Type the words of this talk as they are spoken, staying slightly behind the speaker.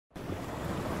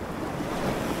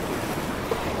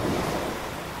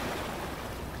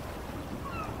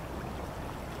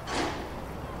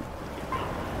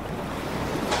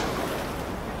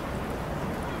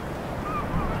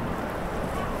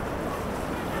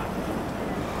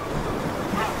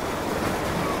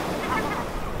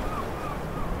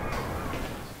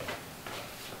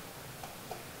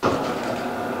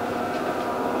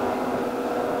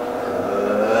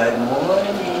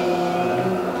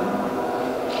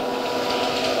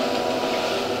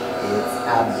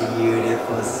a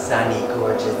beautiful, sunny,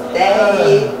 gorgeous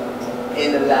day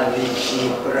in the lovely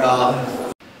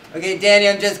Chypro. Okay, Danny,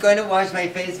 I'm just going to wash my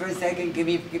face for a second. Give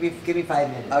me 5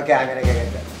 minutes. Okay, I'm gonna get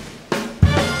it.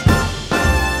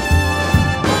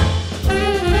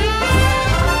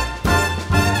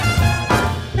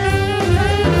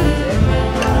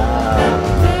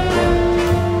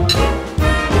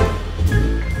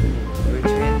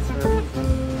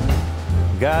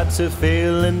 Got to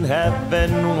feel in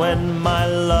heaven when my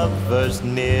lover's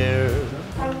near.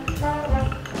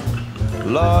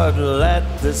 Lord, let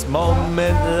this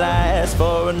moment last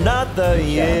for another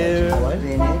year.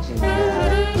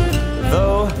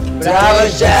 Though I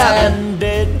was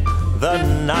ended, the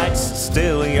night's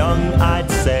still young, I'd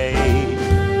say.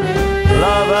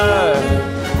 Lover,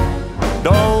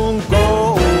 don't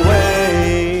go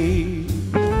away.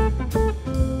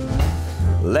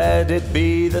 Let it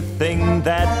be the thing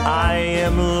that I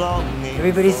am longing.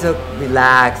 Everybody's so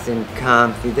relaxed and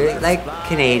comfy. They're like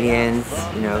Canadians,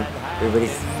 you know.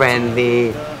 Everybody's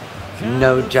friendly,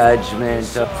 no judgment,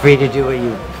 so free to do what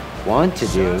you want to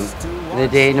do. The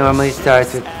day normally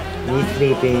starts with me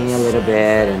sleeping a little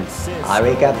bit, and I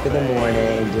wake up in the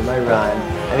morning, do my run.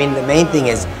 I mean, the main thing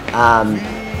is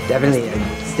definitely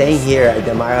staying here at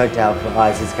the Amara Hotel for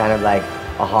us is kind of like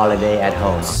a holiday at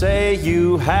home. Say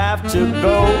you have to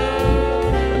go,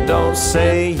 don't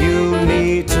say you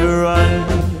need to run.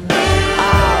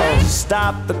 I'll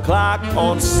stop the clock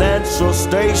on Central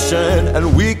Station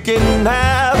and we can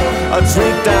have a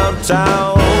drink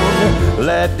downtown.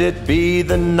 Let it be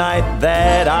the night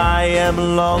that I am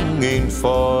longing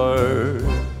for.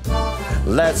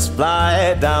 Let's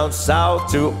fly down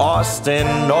south to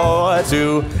Austin or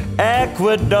to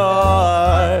Ecuador,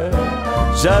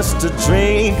 just to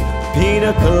drink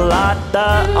pina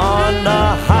colada on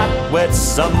a hot, wet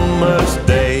summer's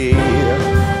day.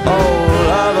 Oh,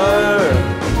 lover,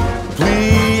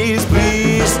 please,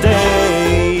 please stay.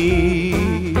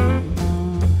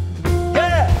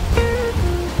 Yeah!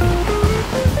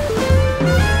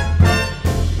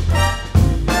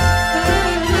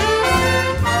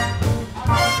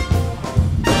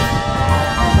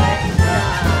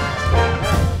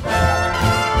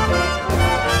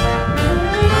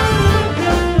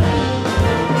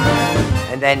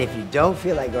 And then if you don't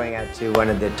feel like going out to one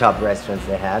of the top restaurants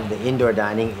they have, the indoor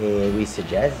dining we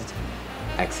suggest,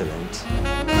 excellent.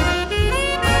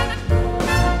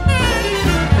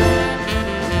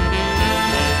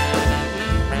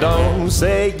 Don't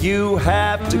say you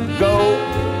have to go,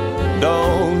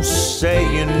 don't say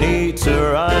you need to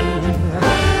run.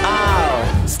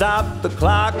 I'll stop the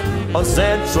clock on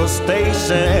Central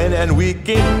Station and we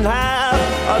can have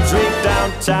a drink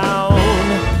downtown.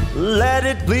 Let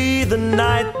it be the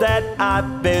night that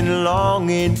I've been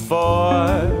longing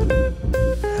for.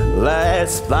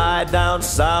 Let's fly down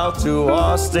south to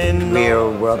Austin. We're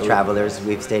world travelers.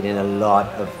 We've stayed in a lot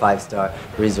of 5-star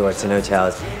resorts and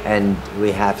hotels, and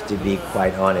we have to be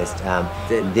quite honest.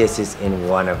 This is in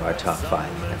one of our top 5.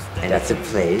 And that's a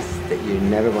place that you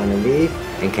never want to leave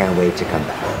and can't wait to come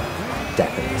back.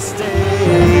 Definitely.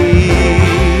 Stay.